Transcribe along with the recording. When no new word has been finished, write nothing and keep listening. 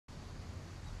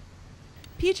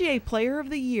PGA Player of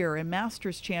the Year and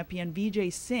Masters champion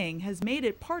Vijay Singh has made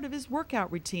it part of his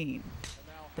workout routine.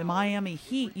 The Miami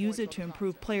Heat use it to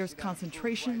improve players'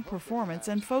 concentration, performance,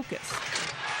 and focus.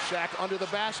 Shaq under the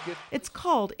basket. It's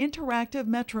called interactive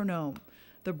Metronome.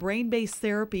 The brain-based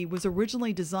therapy was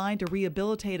originally designed to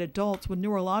rehabilitate adults with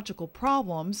neurological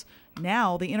problems.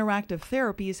 Now the interactive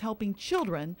therapy is helping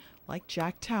children like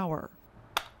Jack Tower.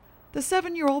 The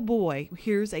 7-year-old boy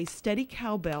hears a steady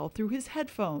cowbell through his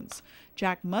headphones.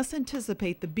 Jack must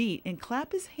anticipate the beat and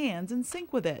clap his hands in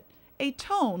sync with it. A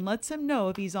tone lets him know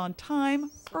if he's on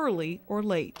time, early, or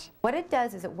late. What it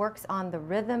does is it works on the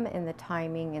rhythm and the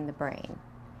timing in the brain,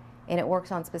 and it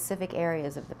works on specific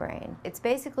areas of the brain. It's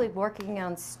basically working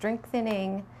on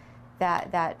strengthening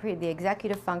the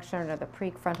executive function or the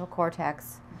prefrontal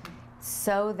cortex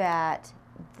so that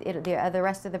the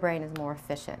rest of the brain is more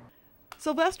efficient.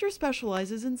 Sylvester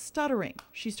specializes in stuttering.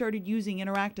 She started using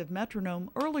interactive metronome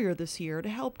earlier this year to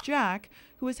help Jack,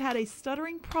 who has had a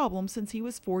stuttering problem since he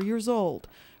was 4 years old.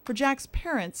 For Jack's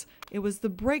parents, it was the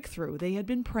breakthrough they had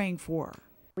been praying for.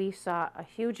 We saw a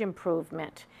huge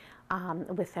improvement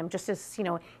with him, just as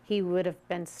he would have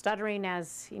been stuttering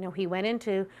as he went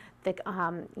into the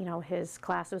his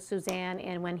class with Suzanne,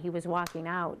 and when he was walking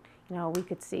out, we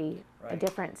could see a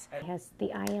difference. Has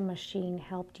the IM machine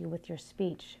helped you with your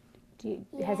speech?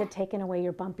 Has it taken away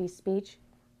your bumpy speech?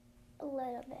 A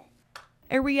little bit.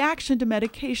 A reaction to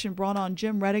medication brought on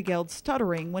Jim Redigeld's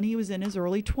stuttering when he was in his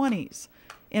early 20s.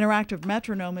 Interactive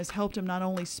metronome has helped him not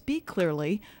only speak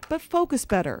clearly, but focus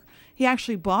better. He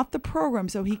actually bought the program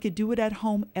so he could do it at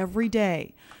home every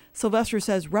day. Sylvester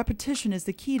says repetition is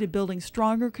the key to building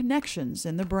stronger connections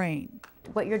in the brain.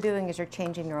 What you're doing is you're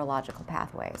changing neurological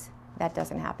pathways. That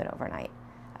doesn't happen overnight.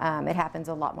 It happens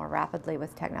a lot more rapidly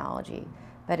with technology.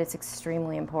 But it's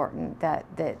extremely important that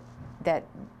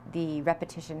the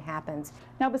repetition happens.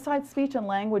 Now, besides speech and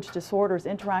language disorders,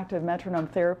 interactive metronome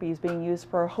therapy is being used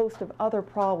for a host of other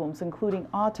problems, including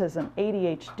autism,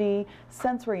 ADHD,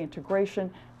 sensory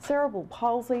integration, cerebral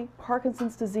palsy,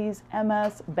 Parkinson's disease,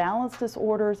 MS, balance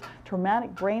disorders,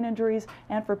 traumatic brain injuries,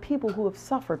 and for people who have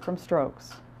suffered from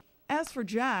strokes. As for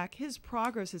Jack, his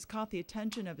progress has caught the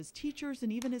attention of his teachers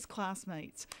and even his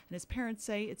classmates, and his parents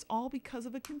say it's all because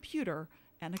of a computer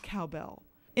and a cowbell.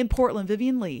 In Portland,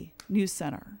 Vivian Lee, News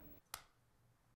Center.